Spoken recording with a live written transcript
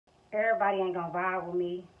Everybody ain't gonna vibe with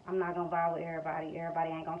me. I'm not gonna vibe with everybody.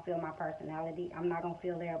 Everybody ain't gonna feel my personality. I'm not gonna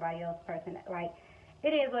feel everybody else's person. Like,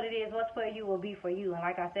 it is what it is. What's for you will be for you. And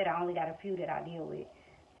like I said, I only got a few that I deal with.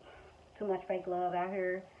 Too much fake love out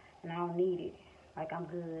here, and I don't need it. Like, I'm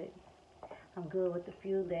good. I'm good with the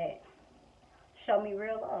few that show me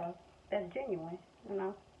real love. That's genuine, you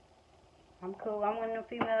know. I'm cool. I'm one of the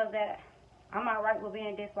females that I'm alright with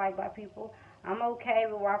being disliked by people. I'm okay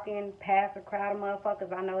with walking past a crowd of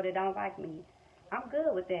motherfuckers I know that don't like me. I'm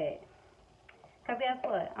good with that. Because guess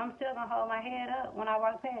what? I'm still going to hold my head up when I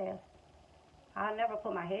walk past. I'll never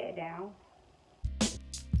put my head down.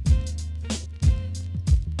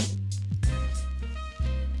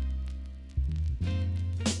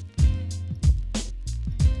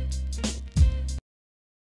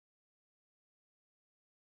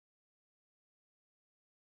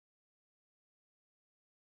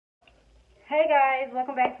 Hey guys,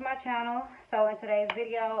 welcome back to my channel. So in today's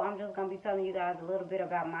video, I'm just going to be telling you guys a little bit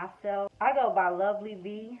about myself. I go by Lovely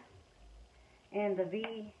V, and the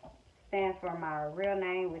V stands for my real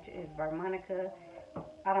name, which is Vermonica.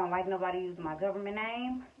 I don't like nobody using my government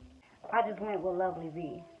name. I just went with Lovely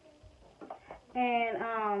V.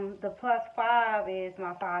 And the +5 is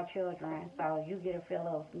my 5 children. So you get a feel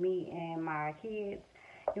of me and my kids.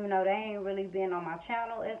 Even though they ain't really been on my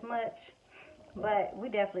channel as much. But we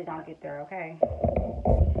definitely gonna get there, okay?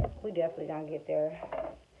 We definitely gonna get there.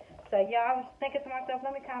 So yeah, I was thinking to myself,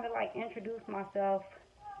 let me kind of like introduce myself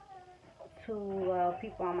to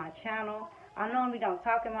people on my channel. I normally don't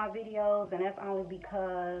talk in my videos, and that's only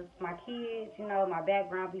because my kids, you know, my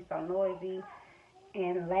background be so noisy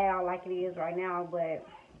and loud like it is right now. But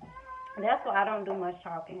that's why I don't do much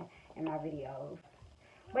talking in my videos.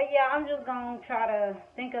 But yeah, I'm just gonna try to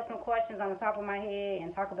think of some questions on the top of my head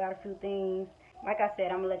and talk about a few things. Like I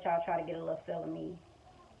said, I'm going to let y'all try to get a little feel of me.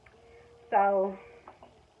 So,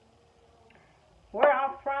 where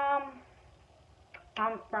I'm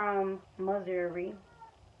from Missouri.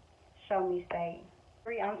 Show me state.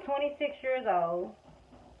 I'm 26 years old.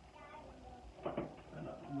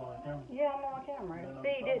 Yeah, I'm on camera.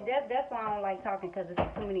 See, that's why I don't like talking, because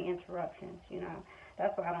it's too many interruptions, you know.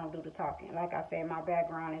 That's why I don't do the talking. Like I said, my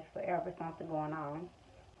background is forever something going on.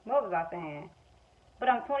 What was I saying? But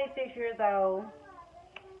I'm 26 years old.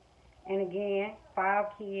 And again, 5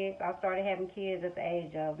 kids. I started having kids at the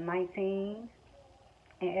age of 19.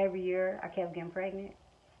 And every year I kept getting pregnant.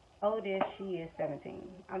 Oldest, she is 17.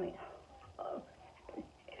 I mean,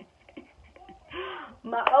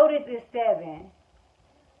 my oldest is 7.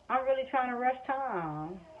 I'm really trying to rush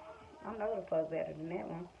time. I know the fuck better than that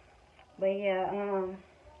one. But yeah,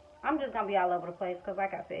 I'm just going to be all over the place. Because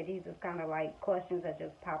like I said, these are kind of like questions that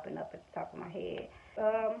just popping up at the top of my head.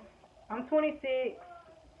 I'm 26.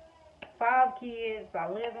 5 kids. I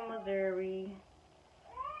live in Missouri.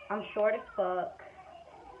 I'm short as fuck.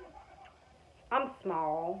 I'm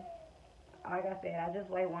small. Like I said, I just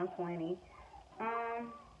weigh 120.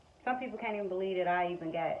 Some people can't even believe that I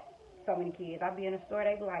even got so many kids. I be in the store,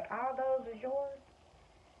 they be like, all those is yours?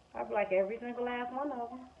 I be like, every single last one of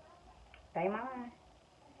them. They mine.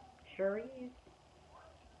 Sure is.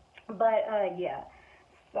 But, yeah.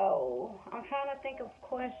 So, I'm trying to think of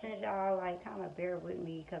questions, y'all, like, kind of bear with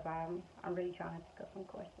me, because I'm really trying to think of some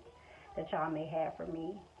questions that y'all may have for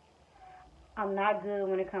me. I'm not good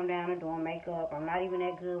when it comes down to doing makeup. I'm not even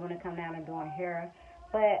that good when it comes down to doing hair.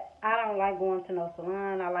 But I don't like going to no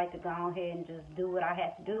salon. I like to go ahead and just do what I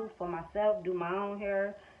have to do for myself, do my own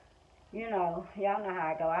hair. You know, y'all know how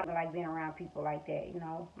I go. I don't like being around people like that, you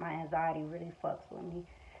know. My anxiety really fucks with me.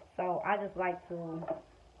 So, I just like to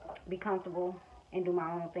be comfortable and do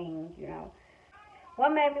my own things, you know. What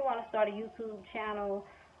made me want to start a YouTube channel?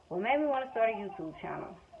 What made me want to start a YouTube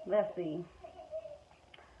channel? Let's see.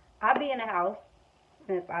 I be in the house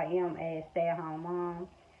since I am a stay-at-home mom.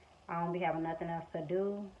 I don't be having nothing else to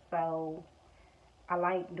do. So, I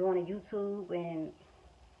like doing a YouTube, and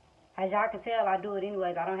as y'all can tell, I do it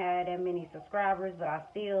anyways. I don't have that many subscribers, but I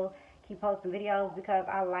still keep posting videos because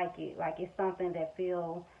I like it. Like, it's something that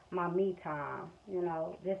fills my me time. You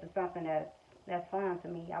know, this is something that's fun to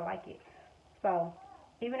me. I like it. So,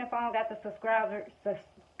 even if I don't got the subscribers,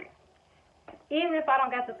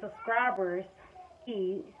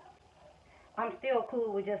 I'm still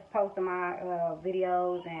cool with just posting my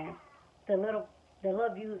videos, and the little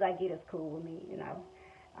views I get is cool with me, you know.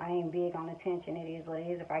 I ain't big on attention. It is what it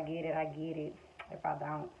is. If I get it, I get it. If I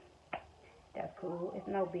don't, that's cool. It's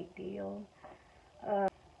no big deal.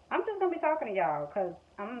 I'm just gonna be talking to y'all because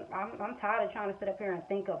I'm tired of trying to sit up here and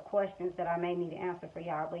think of questions that I may need to answer for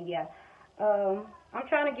y'all. But yeah, I'm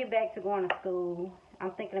trying to get back to going to school.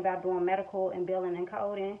 I'm thinking about doing medical and billing and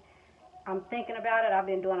coding. I'm thinking about it. I've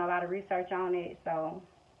been doing a lot of research on it, so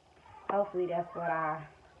hopefully that's what I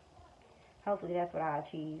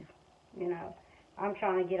achieve. You know, I'm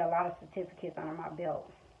trying to get a lot of certificates under my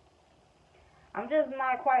belt. I'm just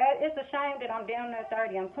not quite. It's a shame that I'm down there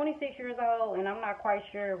 30. I'm 26 years old, and I'm not quite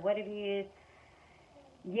sure what it is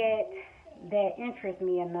yet that interests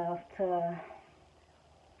me enough to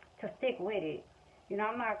stick with it. You know,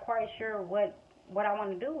 I'm not quite sure what I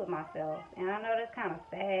want to do with myself, and I know that's kind of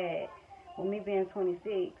sad. With me being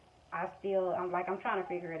 26, I'm trying to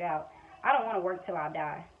figure it out. I don't want to work till I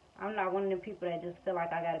die. I'm not one of them people that just feel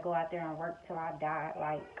like I got to go out there and work till I die.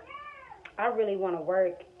 Like, I really want to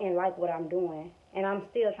work and like what I'm doing, and I'm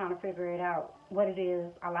still trying to figure it out what it is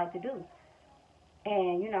I like to do.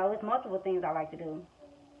 And you know, it's multiple things I like to do,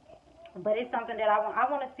 but it's something that I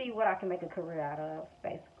want to see what I can make a career out of,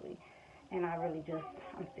 basically. And I'm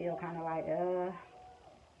still kind of like,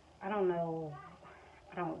 I don't know.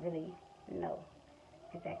 I don't really know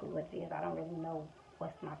exactly what it is. I don't really know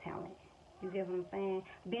what's my talent. You get what I'm saying?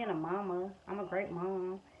 Being a mama, I'm a great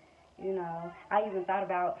mom. You know, I even thought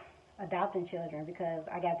about adopting children because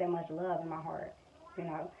I got that much love in my heart. You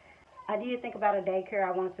know, I did think about a daycare.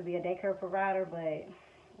 I wanted to be a daycare provider, but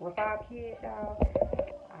with 5 kids, y'all,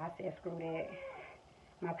 I said screw that.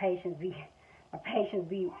 My patience be, my patience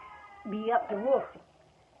be up the roof.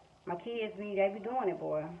 My kids they be doing it,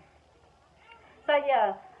 boy. So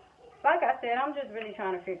yeah, like I said, I'm just really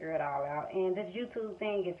trying to figure it all out. And this YouTube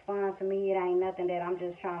thing is fun to me. It ain't nothing that I'm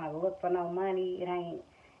just trying to look for no money. It ain't.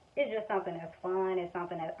 It's just something that's fun. It's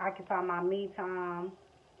something that occupies my me time.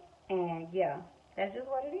 And yeah, that's just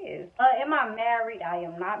what it is. Am I married? I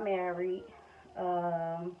am not married.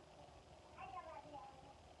 Um,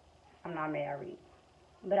 I'm not married,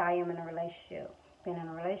 but I am in a relationship. Been in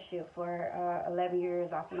a relationship for 11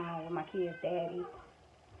 years off and on with my kid's daddy.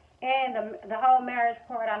 And the whole marriage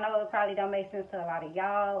part, I know it probably don't make sense to a lot of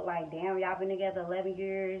y'all. Like, damn, y'all been together 11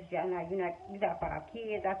 years. You got 5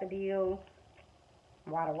 kids out the deal.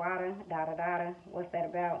 Wada wada, da da da. What's that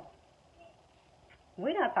about?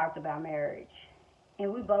 We done talked about marriage,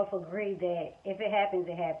 and we both agree that if it happens,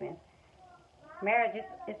 it happens. Marriage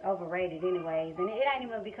is overrated, anyways, and it ain't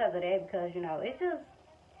even because of that. Because you know, it's just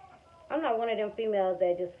I'm not one of them females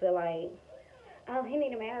that just feel like, oh, he need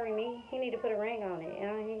to marry me. He need to put a ring on it. You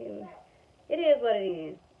know, it is what it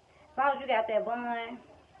is. As long as you got that bond,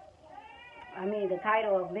 I mean, the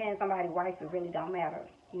title of being somebody's wife, it really don't matter.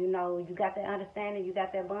 You know, you got that understanding, you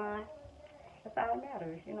got that bond. That's all that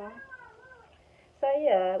matters, you know. So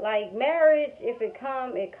yeah, like marriage, if it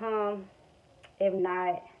come, it come. If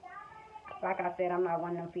not, like I said, I'm not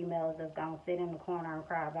one of them females that's gonna sit in the corner and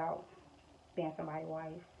cry about being somebody's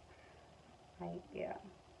wife. Like yeah,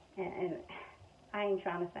 and I ain't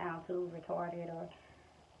trying to sound too retarded or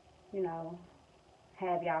you know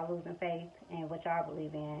have y'all losing faith in what y'all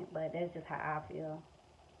believe in, but that's just how I feel.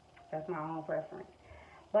 That's my own preference.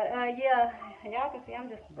 But yeah, y'all can see I'm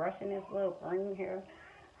just brushing this little green here.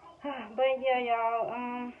 But yeah,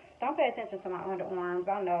 y'all, don't pay attention to my underarms.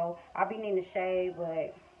 I know I be needing to shave,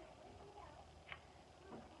 but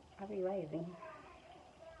I be lazy.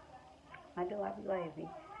 I do. I be lazy.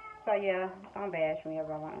 So yeah, don't bash me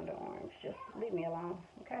about my underarms. Just leave me alone,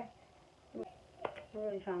 okay? I'm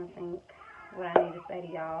really trying to think what I need to say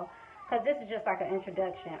to y'all, cause this is just like an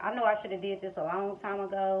introduction. I know I should have did this a long time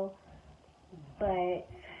ago, but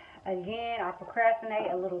again, I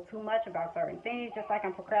procrastinate a little too much about certain things, just like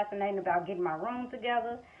I'm procrastinating about getting my room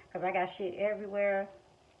together, cause I got shit everywhere.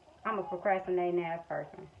 I'm a procrastinating ass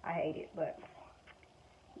person. I hate it, but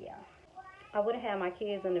yeah. I would have had my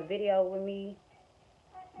kids in the video with me,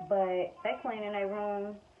 but they cleaning their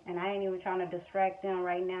room, and I ain't even trying to distract them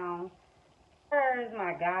right now. Where's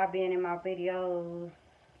my guy being in my videos?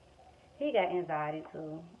 He got anxiety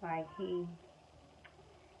too. Like he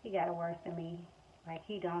got it worse than me. Like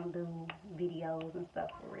he don't do videos and stuff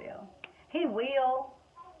for real. He will,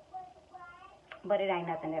 but it ain't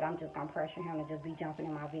nothing that I'm just gonna pressure him to just be jumping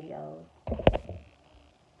in my videos.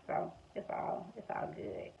 So it's all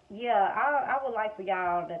good. Yeah, I would like for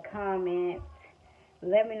y'all to comment.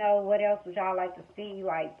 Let me know what else would y'all like to see,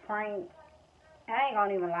 like pranks. I ain't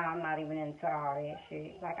gonna even lie, I'm not even into all that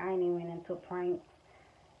shit. Like I ain't even into pranks.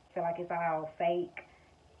 I feel like it's all fake.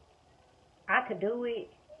 I could do it,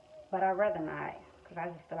 but I'd rather not, cause I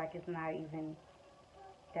just feel like it's not even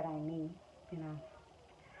that ain't me, you know.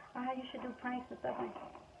 You should do pranks and stuff like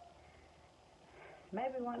that.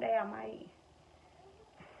 Maybe one day I might,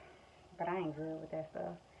 but I ain't good with that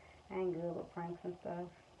stuff. I ain't good with pranks and stuff.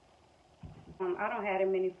 I don't have that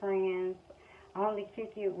many friends. I only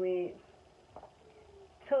kick it with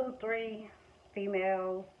 2, 3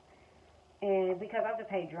 females, and because I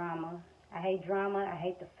just hate drama. I hate drama. I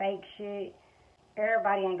hate the fake shit.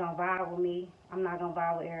 Everybody ain't gonna vibe with me. I'm not gonna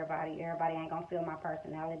vibe with everybody. Everybody ain't gonna feel my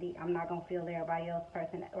personality. I'm not gonna feel everybody else's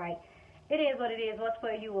person. Like, it is what it is. What's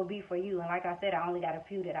for you will be for you. And like I said, I only got a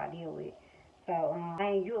few that I deal with. So,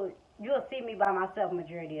 and you'll see me by myself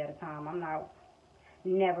majority of the time. I'm not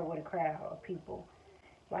never with a crowd of people.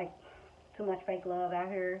 Like, too much fake love out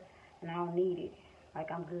here, and I don't need it.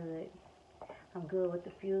 Like, I'm good. I'm good with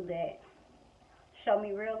the few that show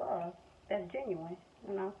me real love. That's genuine,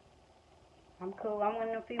 you know. I'm cool. I'm one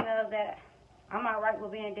of them females that I'm alright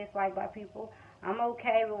with being disliked by people. I'm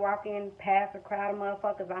okay with walking past a crowd of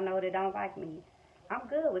motherfuckers I know that don't like me. I'm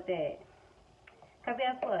good with that. Cause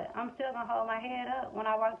guess what? I'm still gonna hold my head up when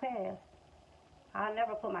I walk past. I'll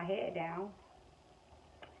never put my head down.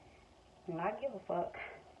 And not give a fuck.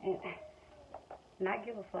 And not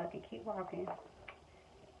give a fuck and keep walking.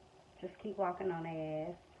 Just keep walking on their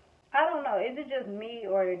ass. I don't know. Is it just me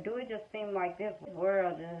or do it just seem like this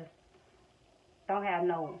world just don't have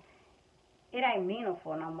no, it ain't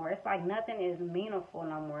meaningful no more. It's like nothing is meaningful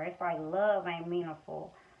no more. It's like love ain't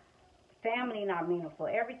meaningful. Family not meaningful.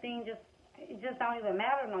 Everything just, it just don't even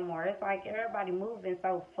matter no more. It's like everybody moving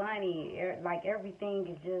so funny. Like everything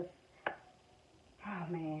is just,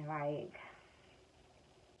 oh man, like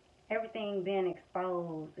everything being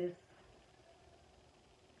exposed. It's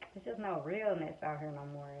just no realness out here no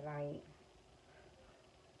more. Like,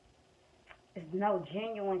 it's no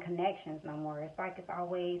genuine connections no more. It's like it's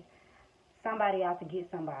always somebody out to get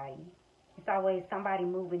somebody. It's always somebody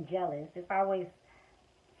moving jealous. It's always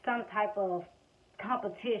some type of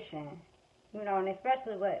competition, you know, and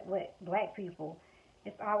especially with black people,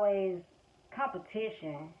 it's always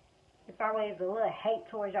competition. It's always a little hate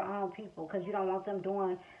towards your own people because you don't want them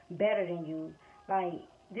doing better than you. Like,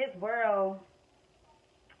 this world,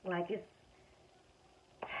 like, it's,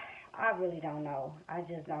 I really don't know. I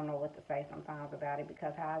just don't know what to say sometimes about it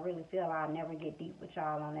because how I really feel, I'll never get deep with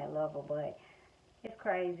y'all on that level, but it's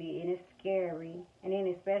crazy and it's scary. And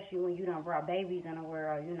then especially when you done brought babies in the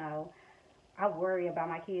world, you know, I worry about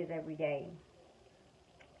my kids every day.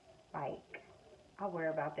 Like, I worry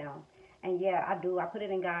about them. And yeah, I do. I put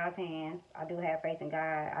it in God's hands. I do have faith in God.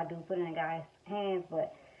 I do put it in God's hands,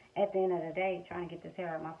 but at the end of the day, trying to get this hair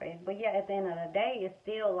out of my face. But yeah, at the end of the day, it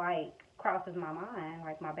still like crosses my mind,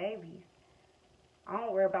 like my babies. I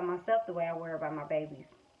don't worry about myself the way I worry about my babies.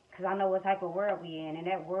 Because I know what type of world we in, and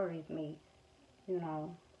that worries me. You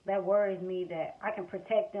know, that worries me that I can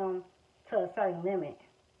protect them to a certain limit.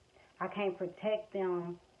 I can't protect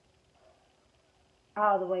them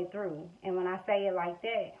all the way through. And when I say it like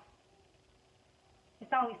that,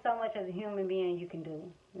 it's only so much as a human being you can do,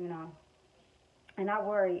 you know. And I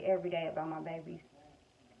worry every day about my babies.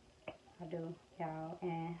 I do, y'all.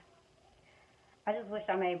 And I just wish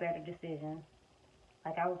I made better decisions.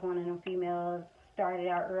 Like, I was one of them females, started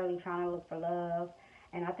out early trying to look for love.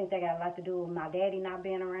 And I think that got a lot to do with my daddy not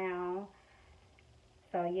being around.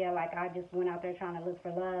 So, yeah, like, I just went out there trying to look for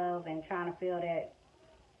love and trying to feel that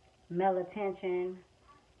male attention,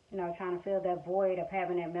 you know, trying to fill that void of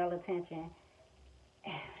having that male attention.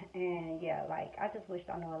 And, yeah, like, I just wished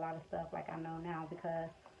I knew a lot of stuff like I know now because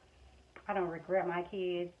I don't regret my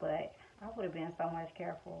kids, but I would have been so much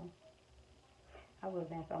careful. I would have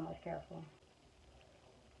been so much careful.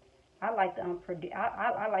 I like the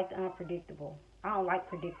I like the unpredictable. I don't like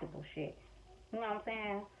predictable shit. You know what I'm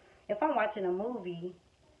saying? If I'm watching a movie,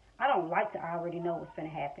 I don't like to already know what's gonna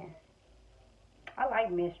happen. I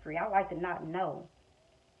like mystery. I like to not know.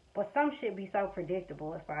 But some shit be so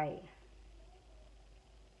predictable. It's like,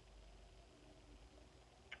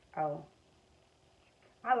 oh,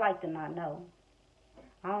 I like to not know.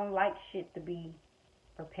 I don't like shit to be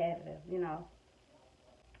repetitive, you know.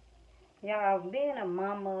 Y'all, being a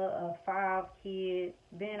mama of 5 kids,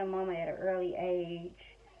 being a mama at an early age,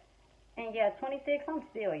 and yeah, 26, I'm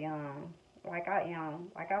still young. Like, I am.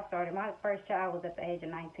 Like, I started, my first child was at the age of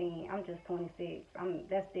 19. I'm just 26.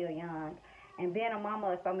 That's still young. And being a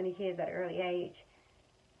mama of so many kids at an early age,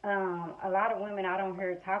 a lot of women, I don't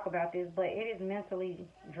hear talk about this, but it is mentally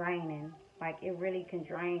draining. Like, it really can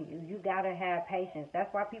drain you. You gotta have patience.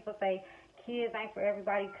 That's why people say kids ain't for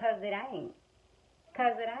everybody, cause it ain't.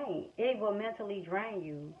 Cause it ain't. It will mentally drain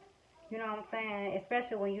you. You know what I'm saying?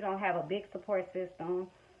 Especially when you don't have a big support system.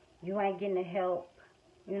 You ain't getting the help,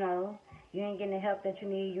 you know. You ain't getting the help that you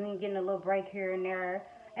need. You ain't getting a little break here and there.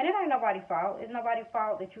 And it ain't nobody's fault. It's nobody's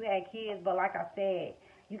fault that you had kids. But like I said,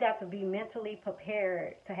 you got to be mentally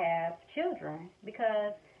prepared to have children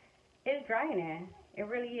because it's draining. It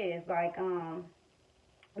really is. Like,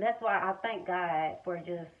 that's why I thank God for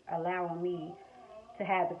just allowing me to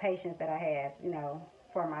have the patience that I have, you know.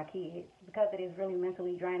 for my kids because it is really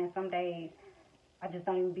mentally draining. Some days I just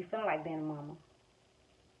don't even be feeling like being a mama.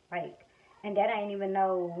 Like, and that ain't even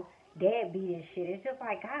no deadbeat shit. It's just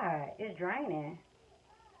like, God, it's draining.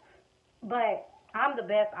 But I'm the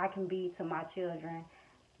best I can be to my children.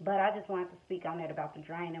 But I just wanted to speak on that about the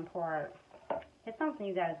draining part. It's something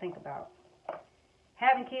you got to think about.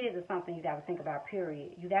 Having kids is something you got to think about,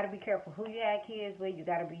 period. You got to be careful who you have kids with. You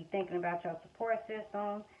got to be thinking about your support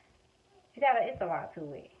system. It's a lot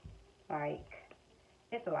to it. Like,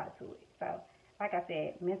 it's a lot to it. So, like I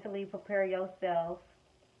said, mentally prepare yourself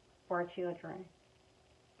for children.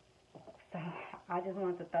 So, I just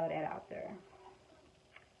wanted to throw that out there.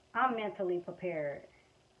 I'm mentally prepared.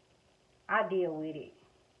 I deal with it.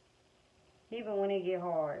 Even when it get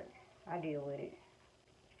hard, I deal with it.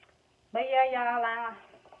 But yeah, y'all,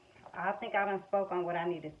 I think I done spoke on what I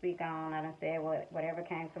need to speak on. I done said whatever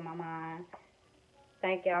came to my mind.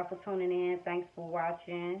 Thank y'all for tuning in. Thanks for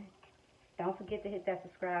watching. Don't forget to hit that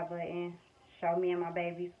subscribe button. Show me and my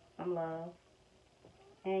babies some love.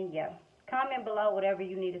 And yeah, comment below whatever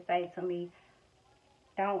you need to say to me.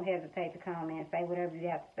 Don't hesitate to comment. Say whatever you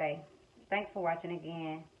have to say. Thanks for watching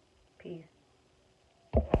again. Peace.